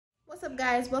What's up,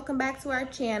 guys? Welcome back to our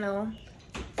channel.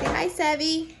 Say hi,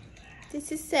 Savvy.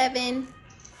 This is Seven.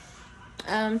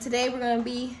 Today we're gonna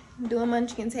be doing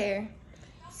Munchkin's hair.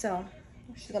 So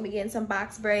she's gonna be getting some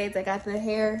box braids. I got the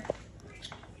hair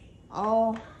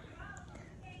all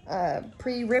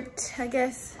pre-ripped, I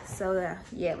guess. So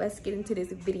yeah, let's get into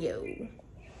this video.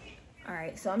 All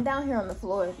right, so I'm down here on the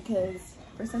floor because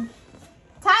for some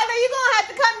Tyler, you're gonna have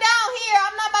to come down here.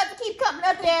 I'm not about to keep coming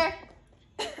up there.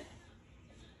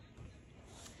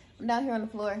 I'm down here on the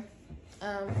floor.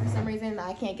 For some reason,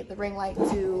 I can't get the ring light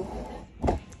to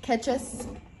catch us.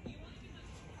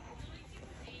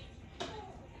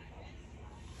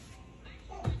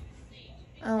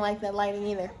 I don't like that lighting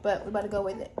either, but we're about to go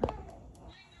with it.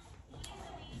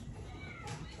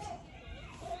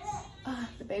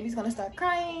 The baby's gonna start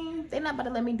crying. They're not about to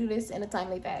let me do this in a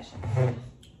timely fashion.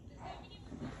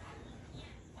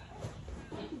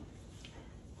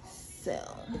 So.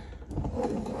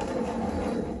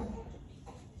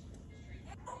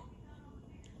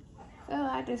 So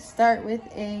I just start with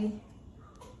a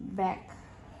back.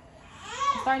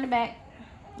 I start in the back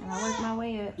and I work my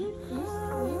way up.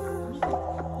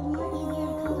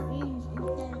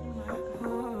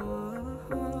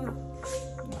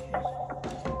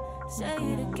 Say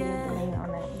it again.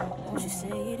 Won't you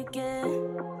say it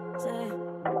again? Say,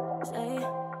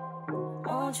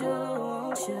 won't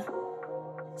you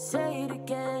say it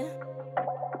again?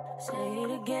 Say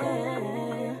it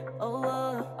again. Oh.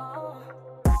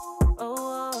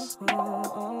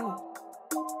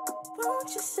 Won't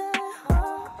you say,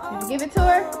 Did you give it to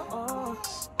her?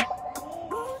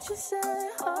 Won't you say,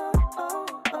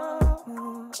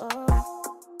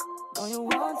 No, you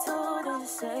want to, then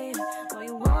just say it. No,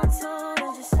 you want to,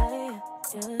 then just say it.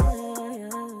 Yeah.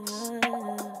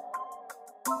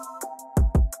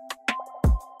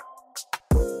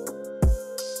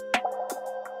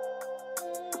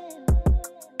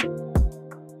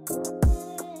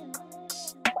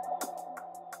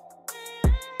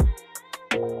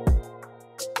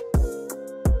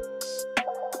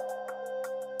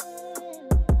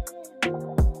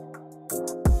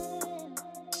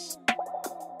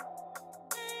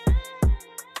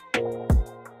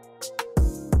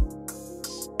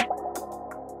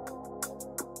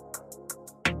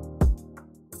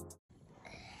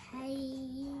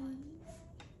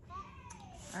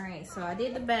 Alright, so I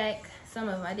did the back, some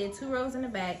of them. I did 2 rows in the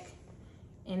back,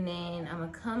 and then I'm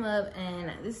gonna come up, and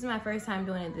this is my first time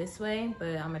doing it this way,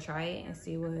 but I'm gonna try it and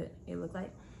see what it looks like.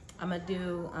 I'm gonna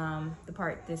do the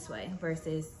part this way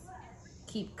versus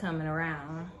keep coming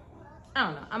around. I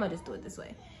don't know, I'm gonna just do it this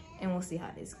way, and we'll see how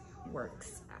this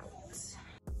works out.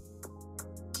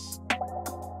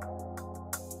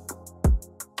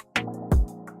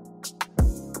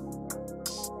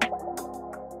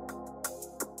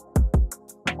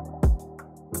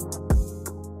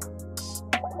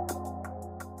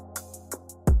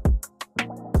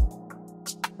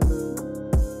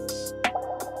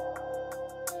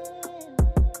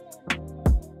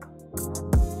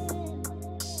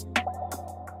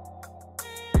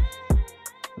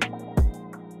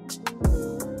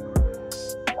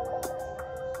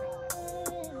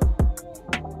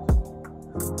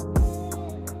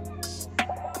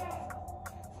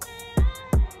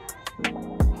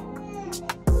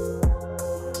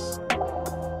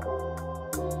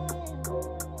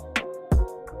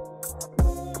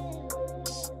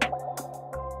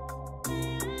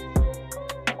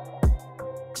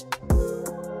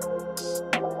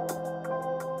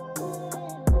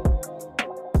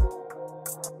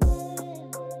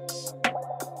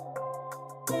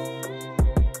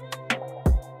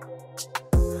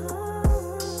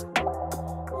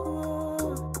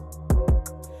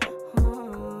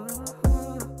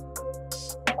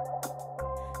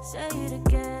 Say it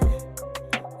again.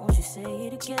 Won't you say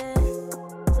it again?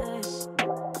 Say,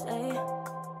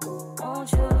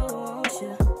 won't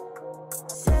you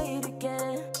say it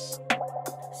again?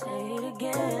 Say it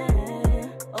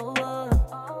again. Oh.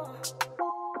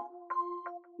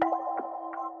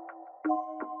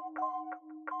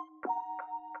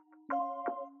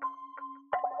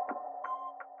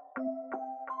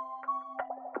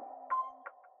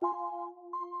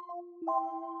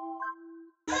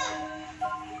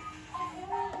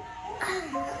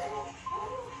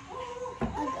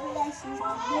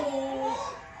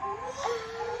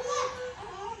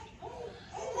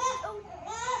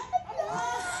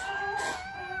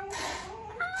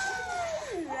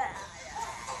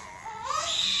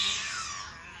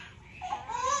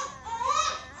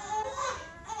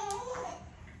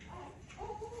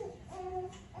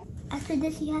 After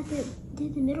this, you have to do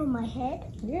the middle of my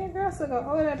head? Yeah, girl, so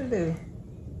all I had to do.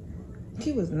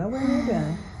 She was nowhere near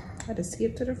done. had to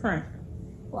skip to the front.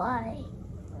 Why?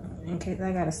 In case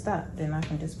I gotta stop, then I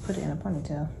can just put it in a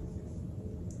ponytail.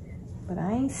 But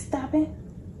I ain't stopping.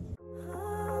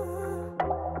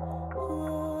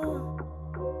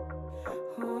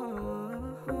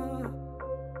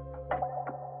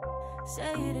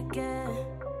 Say it again.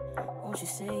 Won't you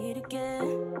say it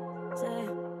again? Say,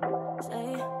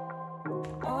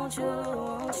 won't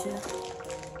you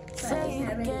say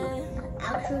it again?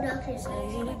 Say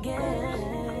it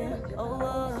again.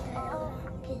 Oh,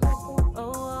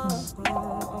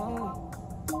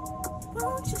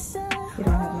 won't you say? You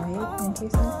don't have no egg in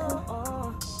case of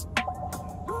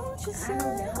Won't you say?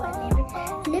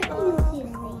 Never used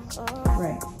these.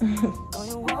 right. Oh,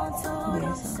 you want to, Yeah,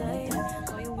 just something say like it. that.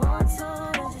 Oh, you want to,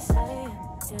 then just say it.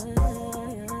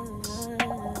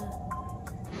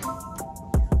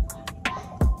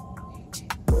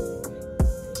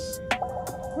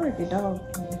 Or if your dad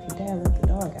let the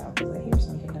dog out, because I hear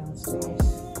something downstairs.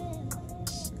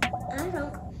 I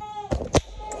don't.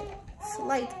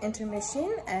 Slight intermission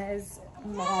as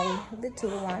my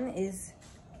little one is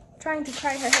trying to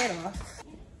cry her head off.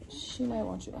 She might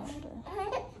want you to hold her.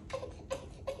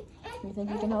 You think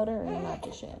you can hold her or not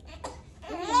just yet?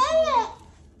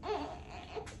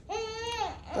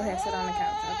 Go ahead, sit on the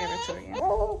couch. I'll give her to you.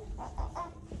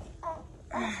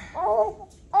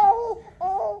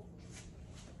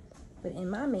 But in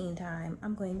my meantime,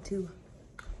 I'm going to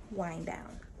wind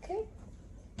down, okay?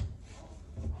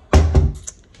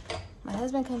 My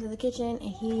husband comes to the kitchen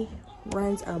and he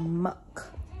runs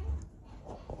amok.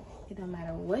 It don't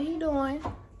matter what he doing,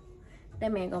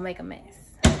 that man gonna make a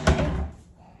mess, okay?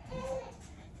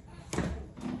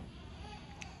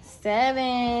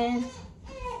 7.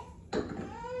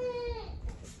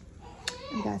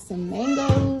 We got some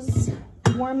mangoes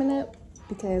warming up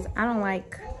because I don't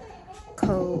like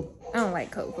cold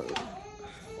food.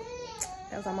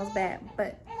 That was almost bad,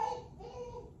 but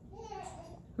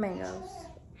mangoes.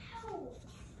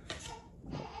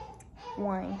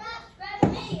 Wine.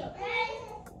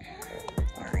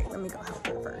 Alright, let me go help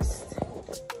her first.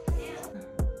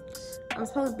 I'm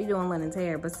supposed to be doing London's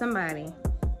hair, but somebody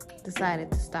decided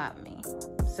to stop me.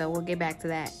 So we'll get back to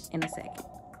that in a second.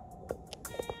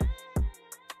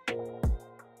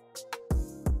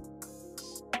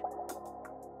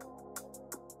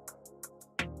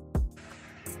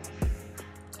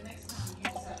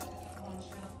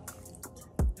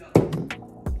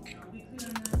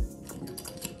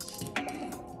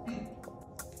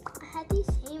 I had these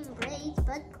same braids,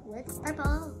 but with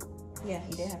purple. Yeah,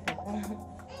 he did have purple.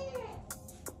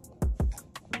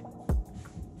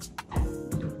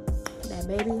 That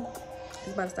baby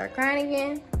is about to start crying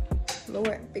again.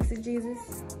 Lord, fix it,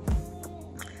 Jesus.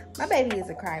 My baby is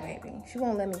a crybaby. She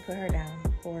won't let me put her down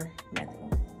for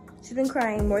nothing. She's been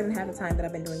crying more than half the time that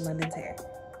I've been doing London's hair.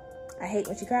 I hate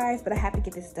when she cries, but I have to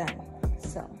get this done.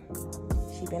 So,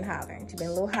 she's been hollering. She's been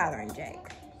a little hollering,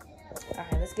 Jack. All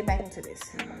right, let's get back into this.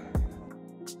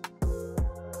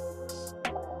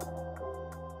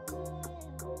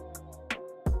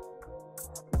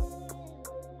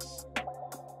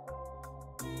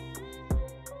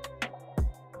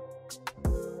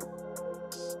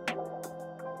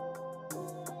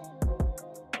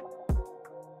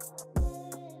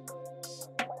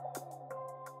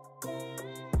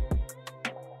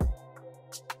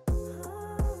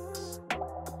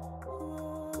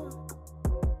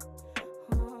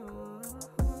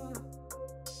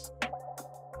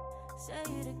 Say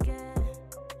it again.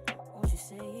 Won't you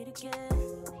say it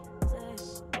again? Say,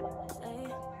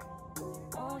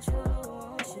 won't you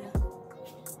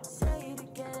say it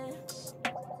again?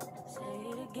 Say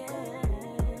it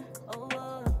again.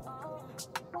 Oh.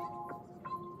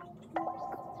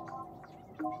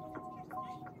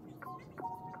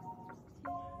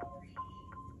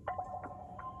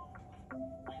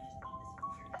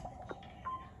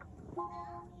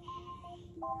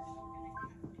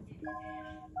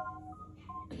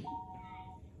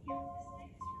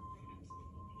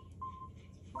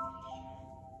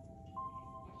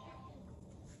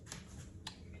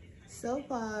 So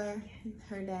far,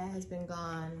 her dad has been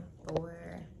gone for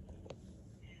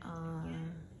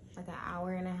like an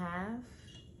hour and a half.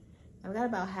 I've got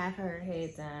about half of her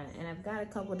head done, and I've got a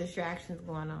couple distractions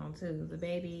going on too. The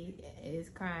baby is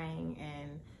crying,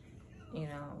 and you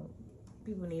know,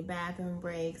 people need bathroom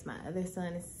breaks. My other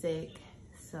son is sick,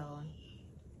 so.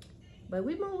 But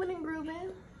we moving and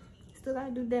grooving. Still gotta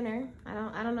do dinner.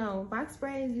 I don't know. Box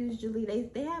braids usually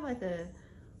they have like a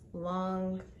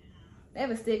long. They have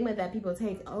a stigma that people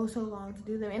take so long to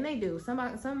do them, and they do. Some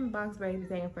box braids are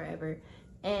taking forever,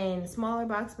 and smaller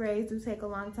box braids do take a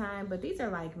long time. But these are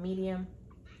like medium,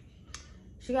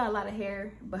 She got a lot of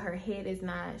hair, but her head is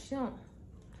not,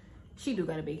 she do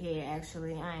got a big head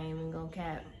actually. I ain't even gonna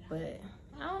cap, but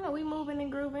I don't know, we moving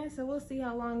and grooving, so we'll see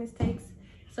how long this takes.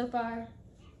 So far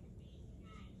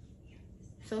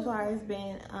it's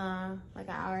been like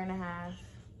an hour and a half,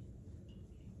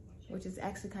 which is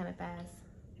actually kind of fast.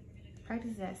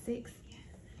 Practice is at 6.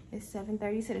 It's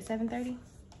 7:30. You said it's 7:30?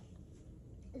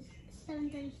 It's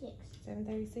 7:36.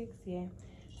 7:36, yeah.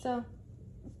 So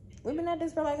we've been at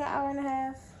this for like an hour and a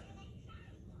half.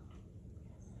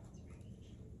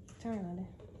 Turn on it.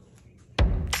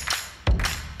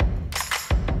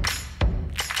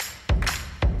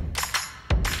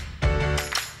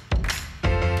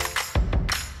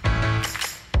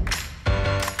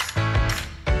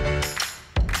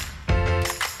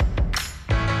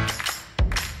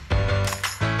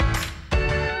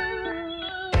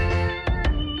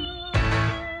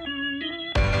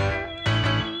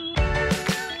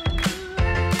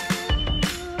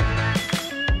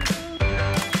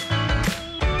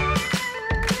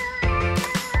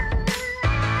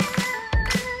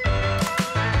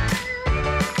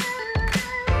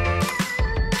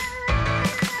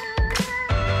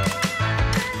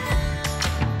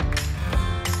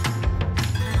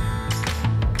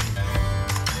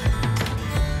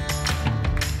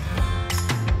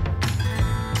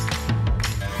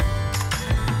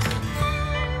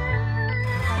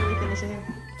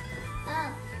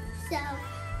 So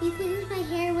you finish my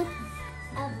hair with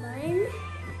a bun,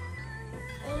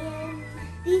 and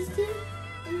these two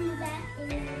in the back,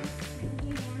 and then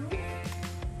down.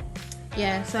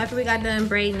 Yeah, so after we got done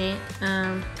braiding it,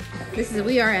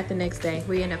 we are at the next day.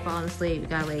 We ended up falling asleep, we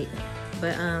got late.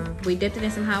 But we dipped it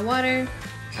in some hot water.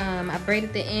 I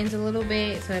braided the ends a little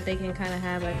bit so that they can kind of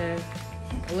have like a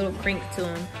little crink to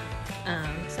them.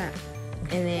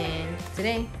 And then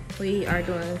today we are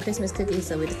doing Christmas cookies,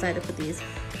 so we decided to put these.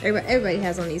 Everybody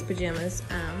has on these pajamas.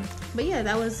 But yeah,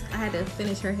 I had to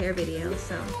finish her hair video,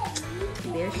 so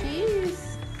there she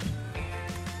is.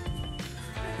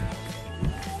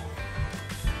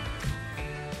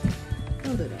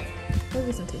 Don't do that. Go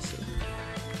get some tissue.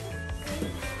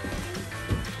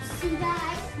 See that?